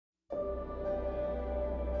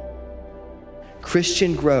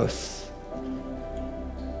Christian growth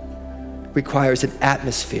requires an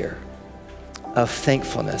atmosphere of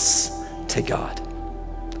thankfulness to God.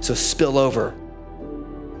 So spill over,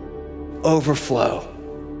 overflow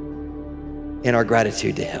in our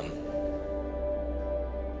gratitude to him.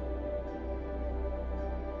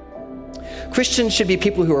 Christians should be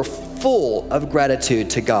people who are full of gratitude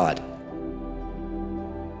to God.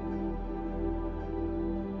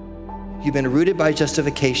 You've been rooted by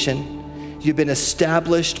justification. You've been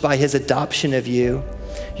established by his adoption of you.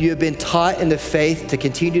 You have been taught in the faith to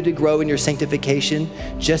continue to grow in your sanctification,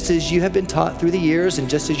 just as you have been taught through the years and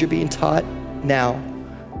just as you're being taught now.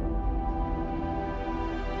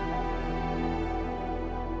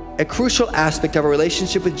 A crucial aspect of our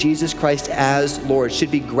relationship with Jesus Christ as Lord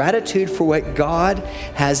should be gratitude for what God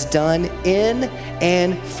has done in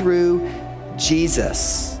and through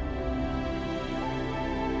Jesus.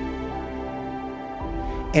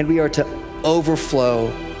 And we are to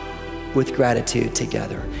overflow with gratitude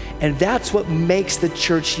together. And that's what makes the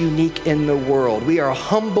church unique in the world. We are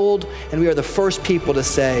humbled, and we are the first people to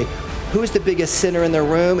say, who's the biggest sinner in the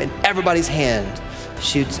room? And everybody's hand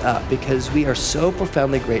shoots up, because we are so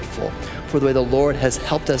profoundly grateful for the way the Lord has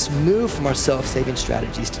helped us move from our self-saving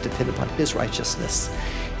strategies to depend upon his righteousness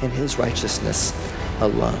and his righteousness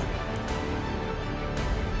alone.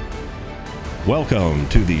 Welcome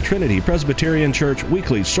to the Trinity Presbyterian Church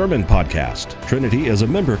Weekly Sermon Podcast. Trinity is a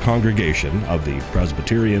member congregation of the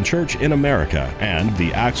Presbyterian Church in America and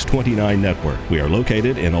the Acts 29 Network. We are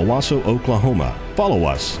located in Owasso, Oklahoma. Follow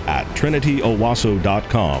us at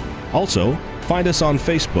trinityowasso.com. Also, find us on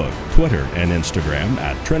Facebook, Twitter, and Instagram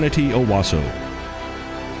at Trinity Owasso.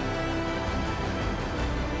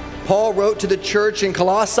 Paul wrote to the church in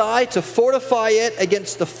Colossae to fortify it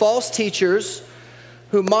against the false teachers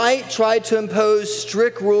who might try to impose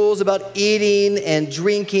strict rules about eating and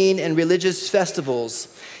drinking and religious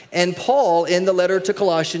festivals. And Paul, in the letter to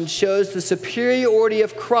Colossians, shows the superiority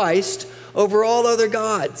of Christ over all other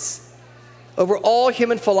gods, over all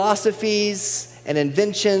human philosophies and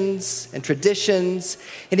inventions and traditions.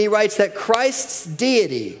 And he writes that Christ's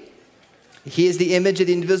deity, he is the image of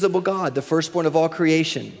the invisible God, the firstborn of all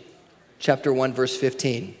creation, chapter 1, verse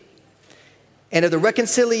 15. And of the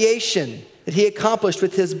reconciliation that he accomplished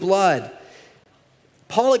with his blood.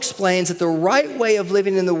 Paul explains that the right way of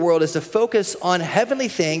living in the world is to focus on heavenly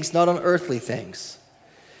things, not on earthly things.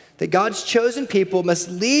 That God's chosen people must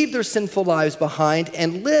leave their sinful lives behind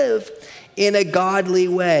and live in a godly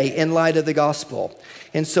way in light of the gospel.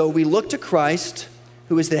 And so we look to Christ,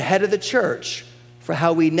 who is the head of the church, for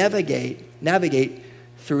how we navigate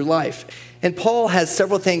through life. And Paul has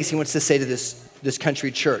several things he wants to say to this country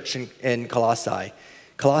church in Colossae.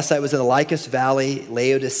 Colossae was in the Lycus Valley.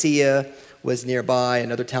 Laodicea was nearby.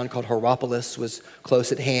 Another town called Hierapolis was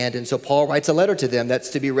close at hand. And so Paul writes a letter to them that's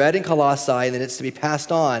to be read in Colossae, and then it's to be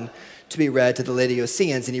passed on to be read to the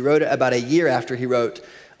Laodiceans. And he wrote it about a year after he wrote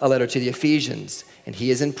a letter to the Ephesians. And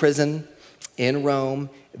he is in prison in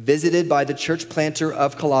Rome, visited by the church planter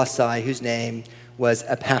of Colossae, whose name was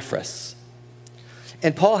Epaphras.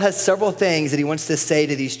 And Paul has several things that he wants to say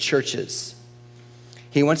to these churches.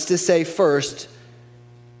 He wants to say first,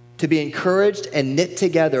 to be encouraged and knit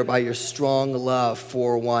together by your strong love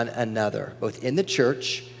for one another, both in the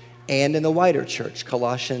church and in the wider church,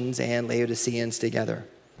 Colossians and Laodiceans together.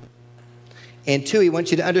 And two, he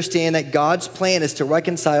wants you to understand that God's plan is to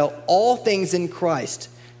reconcile all things in Christ,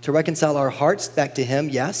 to reconcile our hearts back to him,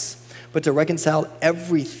 yes, but to reconcile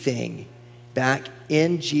everything back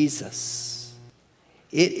in Jesus.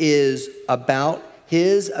 It is about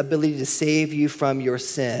his ability to save you from your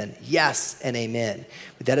sin. Yes and amen.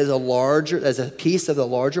 But that is a piece of the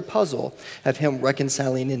larger puzzle of him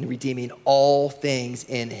reconciling and redeeming all things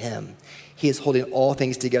in him. He is holding all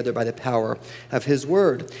things together by the power of his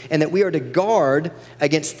word. And that we are to guard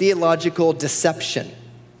against theological deception.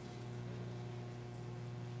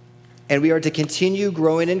 And we are to continue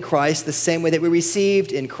growing in Christ the same way that we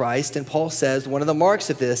received in Christ. And Paul says one of the marks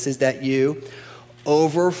of this is that you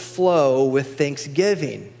overflow with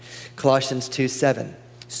thanksgiving. Colossians 2:7.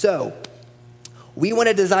 So, we want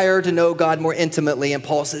to desire to know God more intimately, and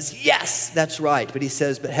Paul says, yes, that's right. But he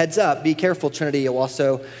says, but heads up, be careful, Trinity.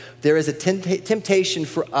 Also, there is a temptation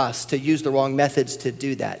for us to use the wrong methods to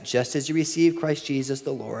do that. Just as you receive Christ Jesus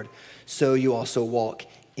the Lord, so you also walk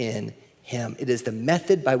in him. It is the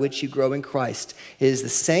method by which you grow in Christ. It is the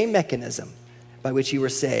same mechanism by which you were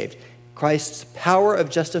saved. Christ's power of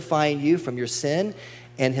justifying you from your sin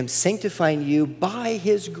and him sanctifying you by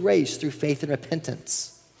his grace through faith and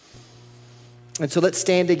repentance. And so let's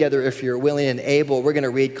stand together if you're willing and able. We're going to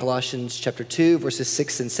read Colossians chapter 2, verses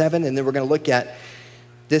 6 and 7, and then we're going to look at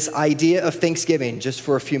this idea of thanksgiving just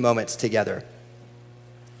for a few moments together.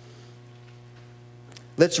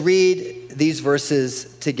 Let's read these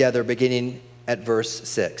verses together, beginning at verse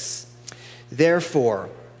 6. Therefore,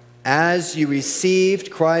 as you received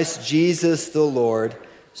Christ Jesus the Lord,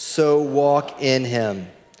 so walk in him,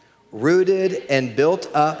 rooted and built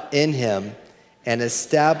up in him, and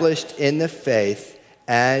established in the faith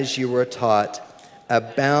as you were taught,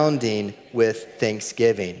 abounding with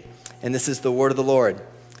thanksgiving. And this is the word of the Lord.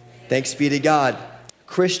 Thanks be to God.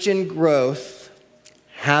 Christian growth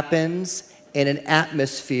happens in an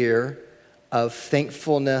atmosphere of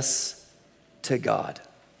thankfulness to God.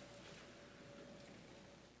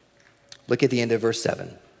 Look at the end of verse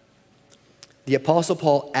 7. The Apostle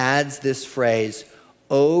Paul adds this phrase,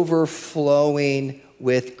 overflowing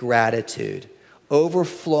with gratitude,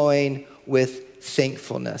 overflowing with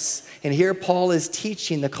thankfulness. And here Paul is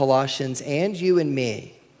teaching the Colossians and you and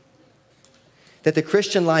me that the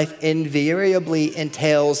Christian life invariably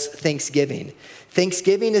entails thanksgiving.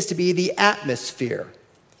 Thanksgiving is to be the atmosphere.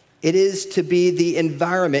 It is to be the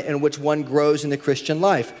environment in which one grows in the Christian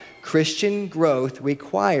life. Christian growth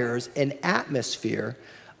requires an atmosphere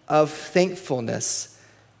of thankfulness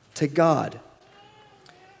to God.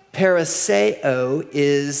 Paraseo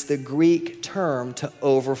is the Greek term to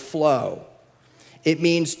overflow. It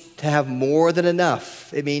means to have more than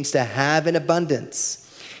enough. It means to have in abundance.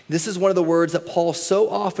 This is one of the words that Paul so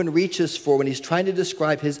often reaches for when he's trying to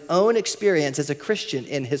describe his own experience as a Christian,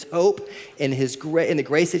 in his hope, in the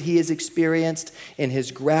grace that he has experienced, in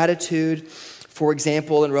his gratitude. For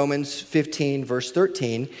example, in Romans 15, verse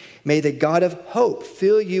 13, may the God of hope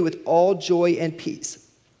fill you with all joy and peace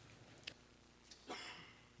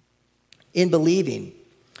in believing,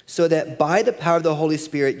 so that by the power of the Holy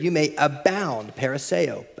Spirit you may abound,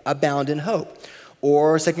 paraseo, abound in hope.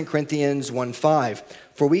 Or 2 Corinthians 1:5,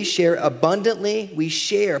 for we share abundantly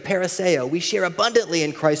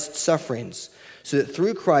in Christ's sufferings, so that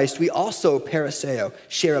through Christ we also, paraseo,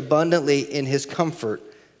 share abundantly in his comfort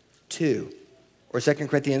too. Or 2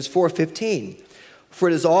 Corinthians 4:15, for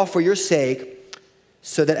it is all for your sake,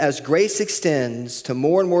 so that as grace extends to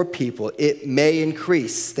more and more people, it may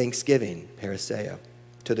increase thanksgiving, paraseo,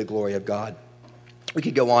 to the glory of God. We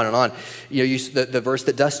could go on and on. The verse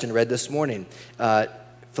that Dustin read this morning,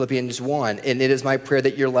 Philippians 1, and it is my prayer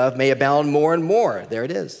that your love may abound more and more. There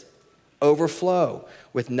it is. Overflow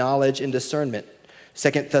with knowledge and discernment.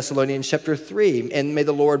 2 Thessalonians chapter 3, and may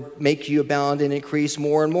the Lord make you abound and increase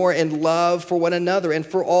more and more in love for one another and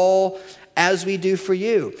for all as we do for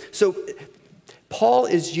you. So Paul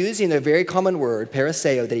is using a very common word,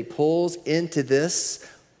 paraseo, that he pulls into this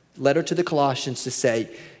letter to the Colossians to say,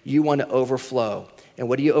 you want to overflow. And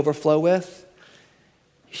what do you overflow with?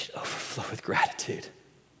 You should overflow with gratitude.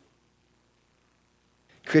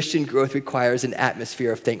 Christian growth requires an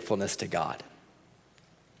atmosphere of thankfulness to God.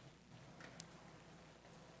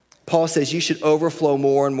 Paul says you should overflow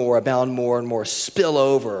more and more, abound more and more, spill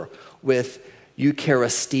over with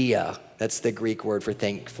eucharistia. That's the Greek word for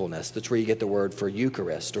thankfulness. That's where you get the word for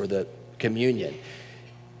Eucharist or the communion.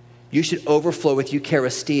 You should overflow with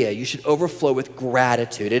eucharistia. You should overflow with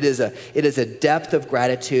gratitude. It is a depth of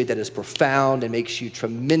gratitude that is profound and makes you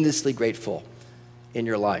tremendously grateful in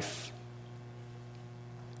your life.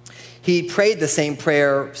 He prayed the same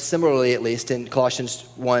prayer, similarly at least, in Colossians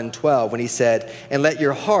 1:12 when he said, and let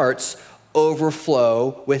your hearts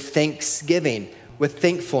overflow with thanksgiving, with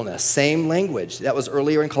thankfulness. Same language. That was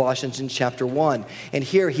earlier in Colossians in chapter 1. And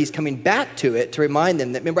here he's coming back to it to remind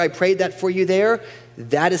them that, remember I prayed that for you there?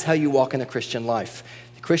 That is how you walk in the Christian life.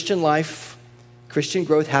 The Christian life, Christian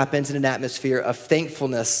growth happens in an atmosphere of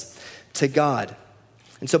thankfulness to God.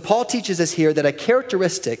 And so Paul teaches us here that a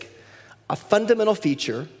characteristic, a fundamental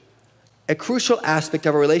feature, a crucial aspect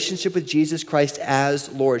of a relationship with Jesus Christ as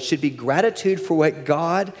Lord should be gratitude for what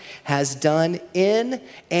God has done in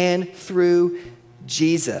and through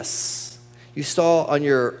Jesus. You saw on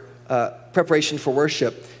your preparation for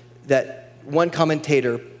worship that one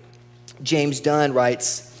commentator, James Dunn,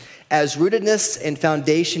 writes, as rootedness and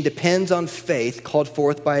foundation depends on faith called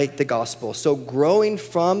forth by the gospel, so growing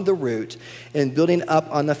from the root and building up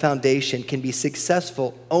on the foundation can be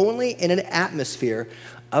successful only in an atmosphere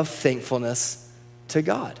of thankfulness to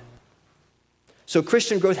God. So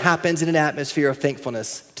Christian growth happens in an atmosphere of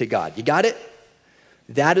thankfulness to God. You got it?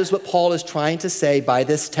 That is what Paul is trying to say by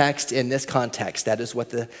this text in this context. That is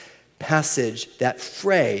what the passage, that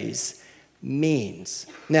phrase means.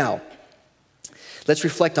 Now, let's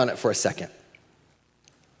reflect on it for a second.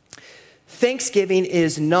 Thanksgiving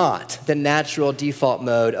is not the natural default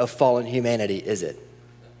mode of fallen humanity, is it?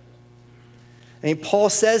 I mean, Paul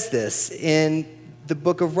says this in the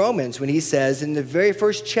book of Romans when he says in the very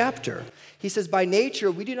first chapter, he says, by nature,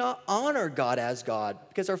 we do not honor God as God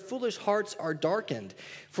because our foolish hearts are darkened.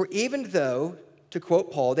 For even though, to quote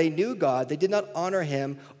Paul, they knew God, they did not honor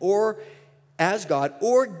him or as God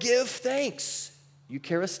or give thanks,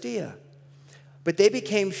 eucharistia. But they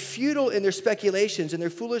became futile in their speculations, and their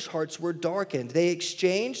foolish hearts were darkened. They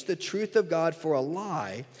exchanged the truth of God for a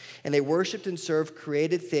lie, and they worshiped and served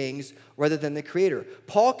created things rather than the Creator.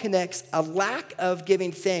 Paul connects a lack of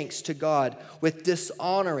giving thanks to God with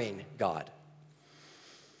dishonoring God.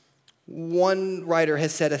 One writer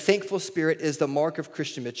has said, a thankful spirit is the mark of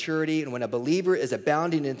Christian maturity, and when a believer is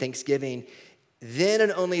abounding in thanksgiving, then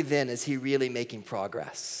and only then is he really making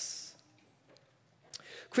progress.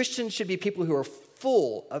 Christians should be people who are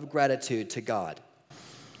full of gratitude to God.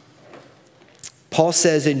 Paul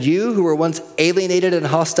says, and you who were once alienated and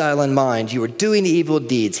hostile in mind, you were doing evil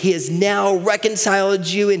deeds. He has now reconciled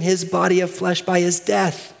you in his body of flesh by his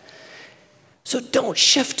death. So don't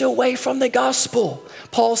shift away from the gospel.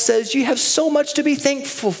 Paul says you have so much to be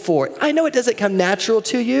thankful for. I know it doesn't come natural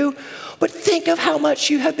to you, but think of how much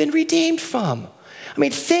you have been redeemed from. I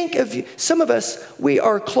mean, think of some of us, we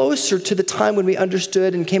are closer to the time when we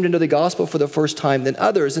understood and came to know the gospel for the first time than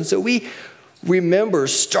others. And so we remember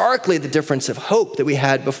starkly the difference of hope that we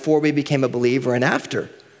had before we became a believer and after.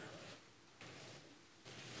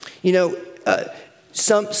 You know,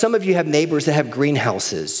 some of you have neighbors that have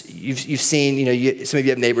greenhouses. You've seen, some of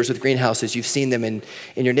you have neighbors with greenhouses. You've seen them in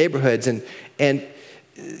your neighborhoods. And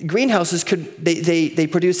greenhouses they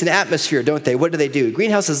produce an atmosphere, don't they? What do?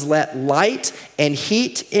 Greenhouses let light and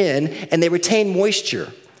heat in, and they retain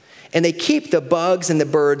moisture. And they keep the bugs and the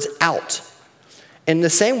birds out. In the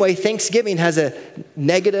same way, Thanksgiving has a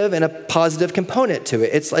negative and a positive component to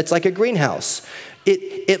it. It's like a greenhouse.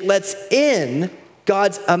 It lets in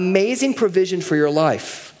God's amazing provision for your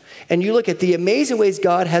life. And you look at the amazing ways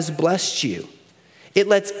God has blessed you. It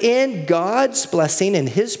lets in God's blessing and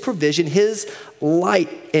his provision, his light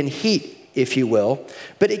and heat, if you will,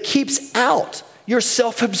 but it keeps out your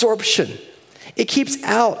self-absorption. It keeps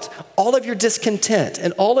out all of your discontent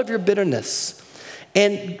and all of your bitterness.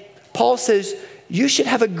 And Paul says you should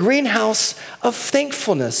have a greenhouse of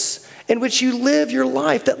thankfulness in which you live your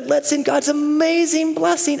life that lets in God's amazing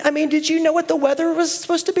blessing. I mean, did you know what the weather was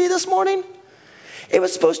supposed to be this morning? It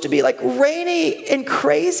was supposed to be like rainy and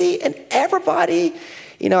crazy, and everybody,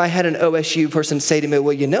 I had an OSU person say to me,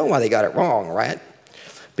 well, you know why they got it wrong, right?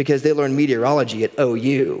 Because they learned meteorology at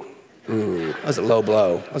OU. Ooh, that was a low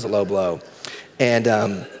blow.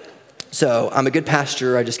 And so I'm a good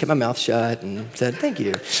pastor. I just kept my mouth shut and said, thank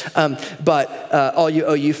you. But all you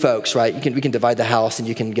OU folks, right, we can divide the house and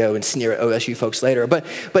you can go and sneer at OSU folks later. But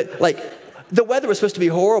the weather was supposed to be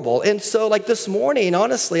horrible. And so this morning,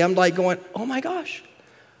 honestly, I'm going, oh my gosh,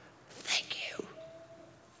 thank you.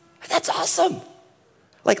 That's awesome.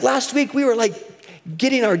 Last week, we were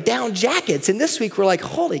getting our down jackets. And this week, we're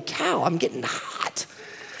holy cow, I'm getting hot.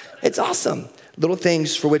 It's awesome. Little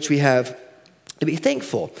things for which we have to be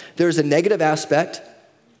thankful. There's a negative aspect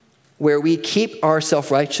where we keep our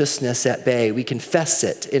self-righteousness at bay. We confess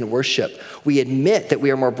it in worship. We admit that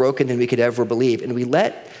we are more broken than we could ever believe. And we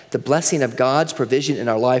let the blessing of God's provision in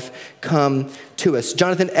our life come to us.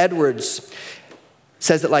 Jonathan Edwards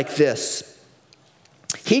says it like this.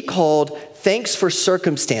 He called thanks for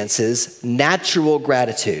circumstances natural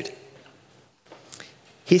gratitude.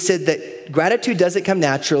 He said that gratitude doesn't come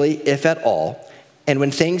naturally, if at all. And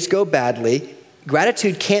when things go badly,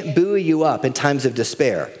 gratitude can't buoy you up in times of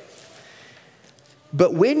despair.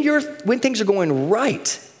 But when things are going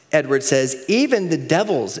right, Edwards says, even the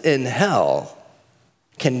devils in hell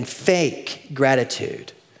can fake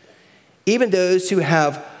gratitude. Even those who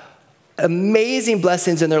have amazing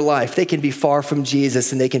blessings in their life, they can be far from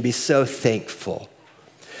Jesus and they can be so thankful.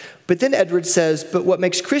 But then Edwards says, but what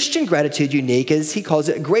makes Christian gratitude unique is he calls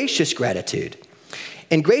it gracious gratitude.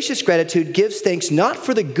 And gracious gratitude gives thanks not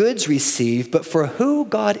for the goods received, but for who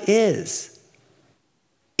God is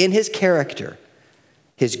in his character,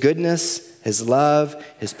 his goodness, his love,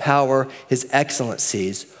 his power, his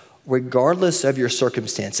excellencies, regardless of your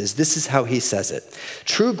circumstances. This is how he says it.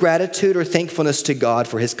 True gratitude or thankfulness to God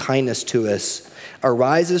for his kindness to us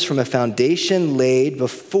arises from a foundation laid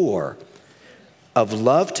before of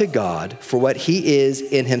love to God for what he is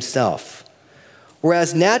in himself.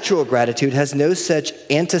 Whereas natural gratitude has no such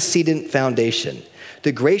antecedent foundation.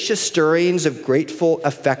 The gracious stirrings of grateful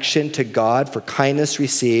affection to God for kindness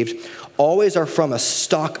received always are from a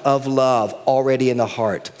stock of love already in the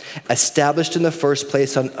heart, established in the first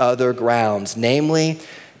place on other grounds, namely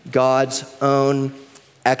God's own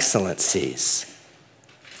excellencies.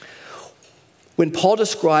 When Paul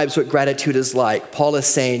describes what gratitude is like, Paul is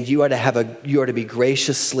saying you are to be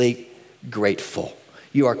graciously grateful.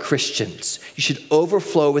 You are Christians. You should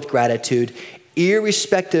overflow with gratitude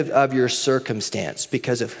irrespective of your circumstance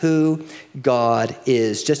because of who God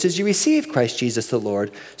is. Just as you receive Christ Jesus the Lord,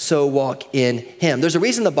 so walk in him. There's a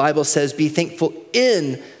reason the Bible says be thankful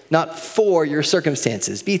in, not for your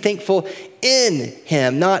circumstances. Be thankful in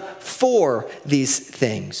him, not for these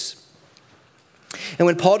things. And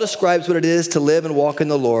when Paul describes what it is to live and walk in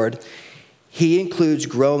the Lord, he includes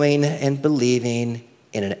growing and believing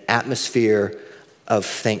in an atmosphere of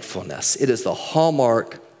thankfulness. It is the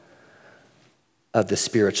hallmark of the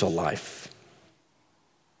spiritual life.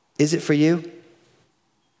 Is it for you?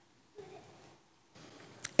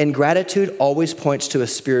 And gratitude always points to a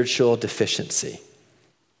spiritual deficiency.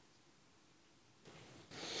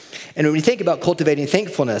 And when we think about cultivating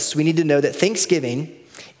thankfulness, we need to know that thanksgiving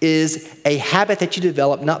is a habit that you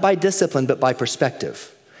develop not by discipline, but by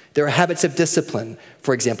perspective. There are habits of discipline,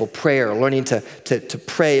 for example, prayer, learning to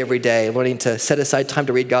pray every day, learning to set aside time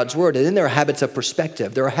to read God's word. And then there are habits of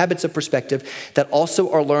perspective. There are habits of perspective that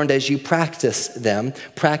also are learned as you practice them.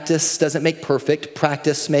 Practice doesn't make perfect.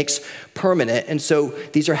 Practice makes permanent. And so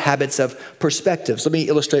these are habits of perspectives. Let me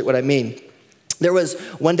illustrate what I mean. There was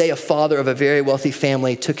one day a father of a very wealthy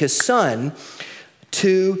family took his son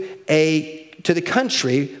to the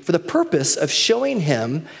country for the purpose of showing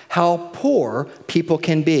him how poor people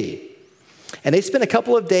can be. And they spent a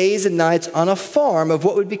couple of days and nights on a farm of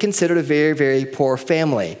what would be considered a very, very poor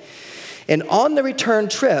family. And on the return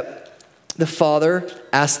trip, the father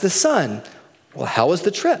asked the son, well, how was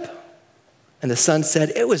the trip? And the son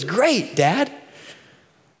said, it was great, Dad.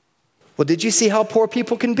 Well, did you see how poor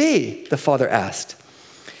people can be? The father asked.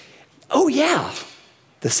 Oh, yeah,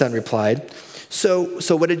 the son replied. So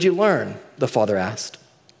what did you learn? The father asked.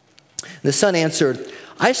 The son answered,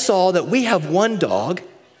 I saw that we have one dog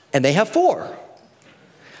and they have 4.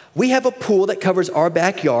 We have a pool that covers our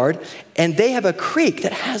backyard and they have a creek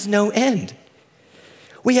that has no end.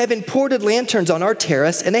 We have imported lanterns on our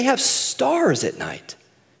terrace and they have stars at night.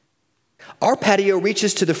 Our patio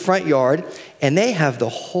reaches to the front yard and they have the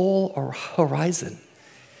whole horizon.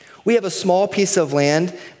 We have a small piece of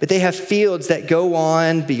land, but they have fields that go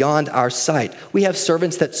on beyond our sight. We have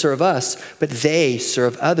servants that serve us, but they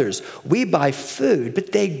serve others. We buy food,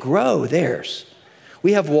 but they grow theirs.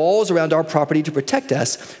 We have walls around our property to protect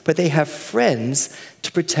us, but they have friends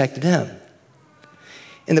to protect them.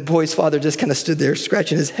 And the boy's father just kind of stood there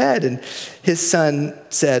scratching his head, and his son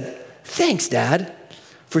said, thanks, Dad,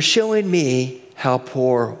 for showing me how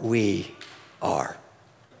poor we are.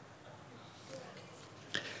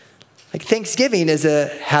 Like Thanksgiving is a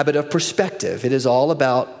habit of perspective. It is all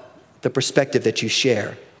about the perspective that you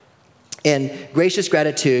share. And gracious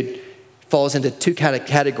gratitude falls into 2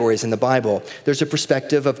 categories in the Bible. There's a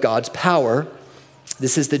perspective of God's power.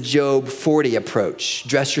 This is the Job 40 approach.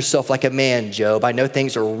 Dress yourself like a man, Job. I know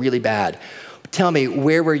things are really bad. Tell me,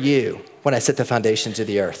 where were you when I set the foundations of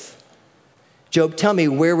the earth? Job, tell me,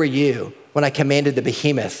 where were you when I commanded the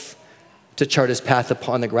behemoth to chart his path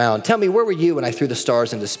upon the ground? Tell me, where were you when I threw the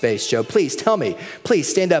stars into space, Job? Please tell me. Please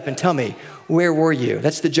stand up and tell me, where were you?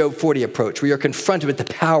 That's the Job 40 approach, where you're confronted with the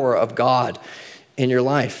power of God in your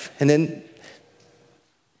life. And then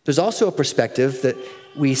there's also a perspective that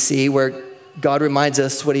we see where God reminds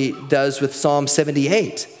us what he does with Psalm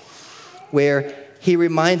 78, where he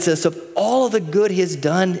reminds us of all of the good he has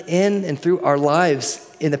done in and through our lives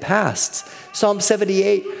in the past. Psalm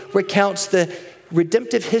 78 recounts the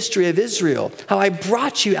redemptive history of Israel, how I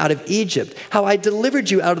brought you out of Egypt, how I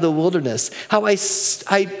delivered you out of the wilderness, how I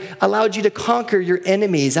allowed you to conquer your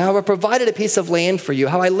enemies, how I provided a piece of land for you,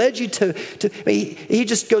 how I led you to he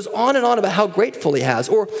just goes on and on about how grateful he has.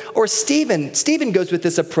 Or Stephen goes with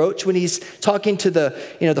this approach when he's talking to the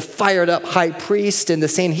fired up high priest in the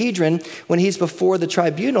Sanhedrin when he's before the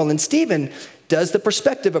tribunal. And Stephen does the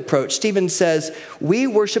perspective approach. Stephen says, we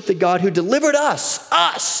worship the God who delivered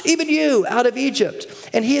us, even you, out of Egypt.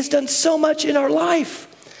 And he has done so much in our life.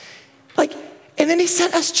 And then he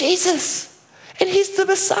sent us Jesus. And he's the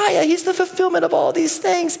Messiah. He's the fulfillment of all these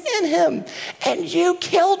things in him. And you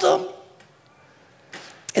killed him.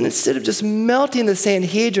 And instead of just melting the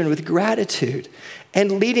Sanhedrin with gratitude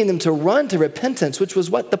and leading them to run to repentance, which was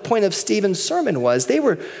what the point of Stephen's sermon was, they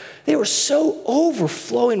were so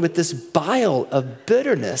overflowing with this bile of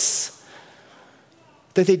bitterness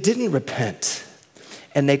that they didn't repent.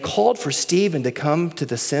 And they called for Stephen to come to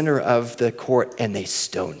the center of the court and they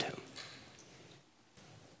stoned him.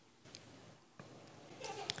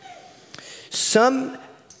 Some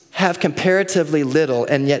have comparatively little,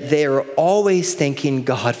 and yet they are always thanking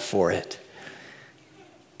God for it.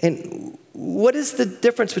 And What is the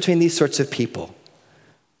difference between these sorts of people?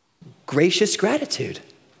 Gracious gratitude.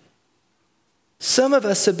 Some of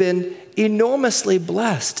us have been enormously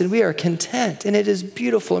blessed, and we are content, and it is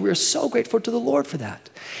beautiful, and we are so grateful to the Lord for that.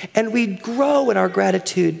 And we grow in our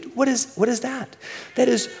gratitude. What is that? That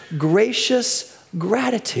is gracious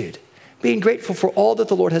gratitude. Being grateful for all that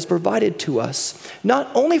the Lord has provided to us, not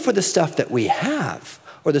only for the stuff that we have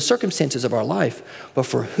or the circumstances of our life, but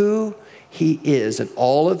for who he is and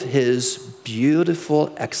all of his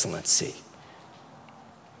beautiful excellency.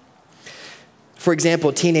 For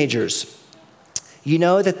example, teenagers, you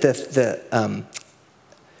know that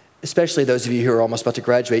especially those of you who are almost about to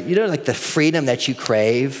graduate, you know, like the freedom that you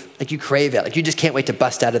crave, like you crave it, like you just can't wait to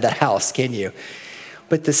bust out of the house, can you?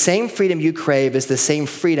 But the same freedom you crave is the same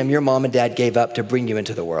freedom your mom and dad gave up to bring you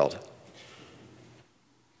into the world.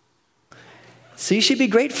 So you should be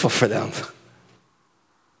grateful for them.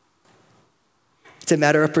 It's a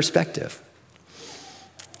matter of perspective.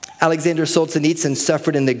 Alexander Solzhenitsyn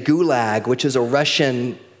suffered in the Gulag, which is a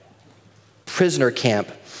Russian prisoner camp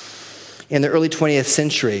in the early 20th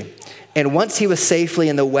century. And once he was safely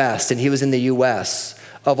in the West and he was in the US,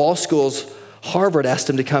 of all schools, Harvard asked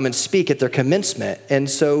him to come and speak at their commencement. And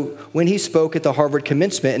so when he spoke at the Harvard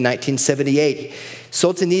commencement in 1978,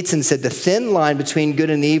 Solzhenitsyn said, the thin line between good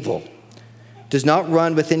and evil does not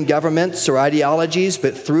run within governments or ideologies,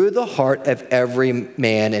 but through the heart of every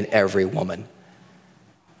man and every woman.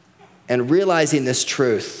 And realizing this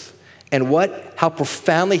truth and how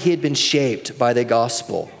profoundly he had been shaped by the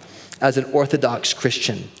gospel as an Orthodox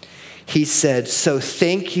Christian, he said, so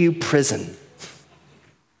thank you, prison,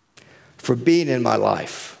 for being in my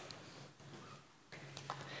life.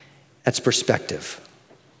 That's perspective.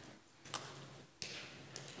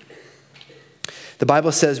 The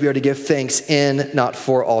Bible says we are to give thanks in, not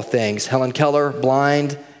for all things. Helen Keller,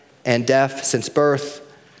 blind and deaf since birth,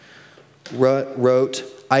 wrote,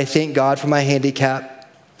 I thank God for my handicaps,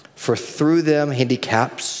 for through them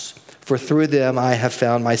I have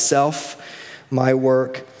found myself, my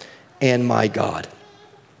work, and my God.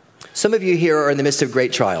 Some of you here are in the midst of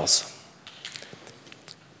great trials.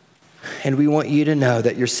 And we want you to know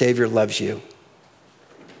that your Savior loves you.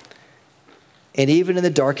 And even in the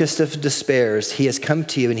darkest of despairs, he has come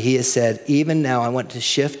to you and he has said, even now I want to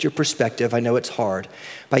shift your perspective. I know it's hard.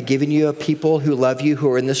 By giving you a people who love you, who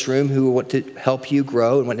are in this room, who want to help you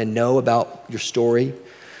grow and want to know about your story.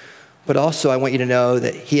 But also I want you to know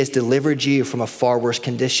that he has delivered you from a far worse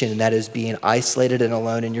condition, and that is being isolated and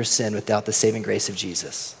alone in your sin without the saving grace of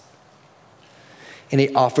Jesus. And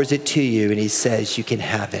he offers it to you and he says, you can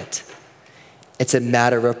have it. It's a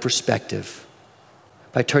matter of perspective.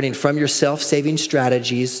 By turning from your self-saving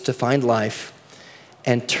strategies to find life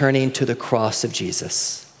and turning to the cross of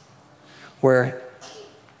Jesus, where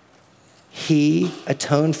he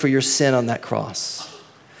atoned for your sin on that cross.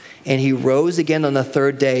 And he rose again on the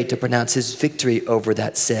third day to pronounce his victory over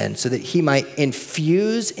that sin so that he might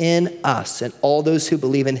infuse in us and all those who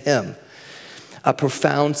believe in him a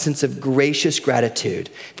profound sense of gracious gratitude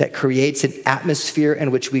that creates an atmosphere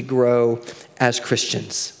in which we grow as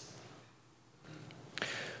Christians.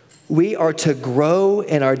 We are to grow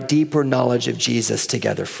in our deeper knowledge of Jesus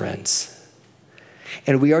together, friends.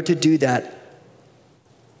 And we are to do that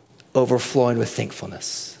overflowing with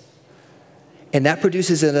thankfulness. And that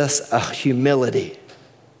produces in us a humility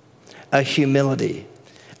that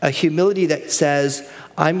says,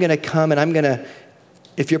 I'm going to come and I'm going to,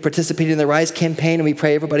 if you're participating in the Rise campaign, and we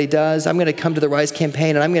pray everybody does, I'm going to come to the Rise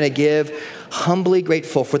campaign and I'm going to give humbly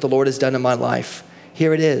grateful for what the Lord has done in my life.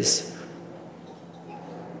 Here it is.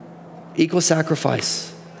 Equal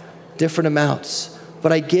sacrifice, different amounts.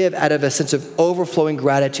 But I give out of a sense of overflowing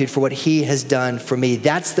gratitude for what he has done for me.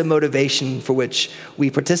 That's the motivation for which we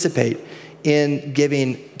participate in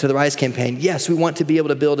giving to the Rise campaign. Yes, we want to be able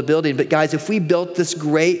to build a building, but guys, if we built this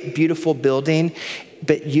great, beautiful building,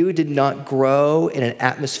 but you did not grow in an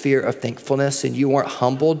atmosphere of thankfulness and you weren't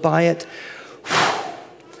humbled by it,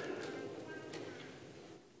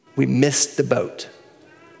 we missed the boat.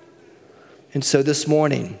 And so this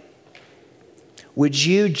morning, would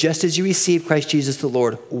you, just as you receive Christ Jesus the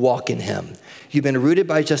Lord, walk in him? You've been rooted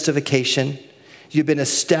by justification. You've been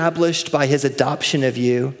established by his adoption of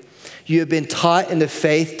you. You have been taught in the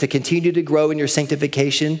faith to continue to grow in your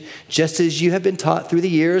sanctification, just as you have been taught through the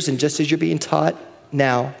years and just as you're being taught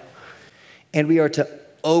now. And we are to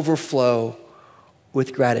overflow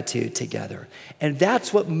with gratitude together. And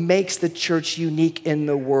that's what makes the church unique in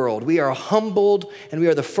the world. We are humbled and we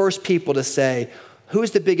are the first people to say,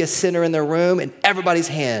 Who's the biggest sinner in the room? And everybody's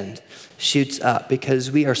hand shoots up because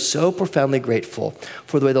we are so profoundly grateful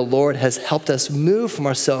for the way the Lord has helped us move from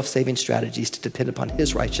our self-saving strategies to depend upon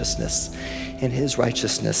his righteousness and his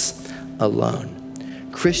righteousness alone.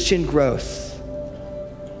 Christian growth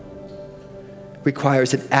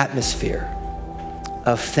requires an atmosphere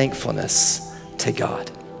of thankfulness to God.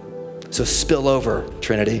 So spill over,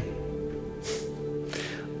 Trinity.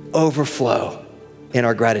 Overflow in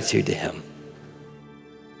our gratitude to him.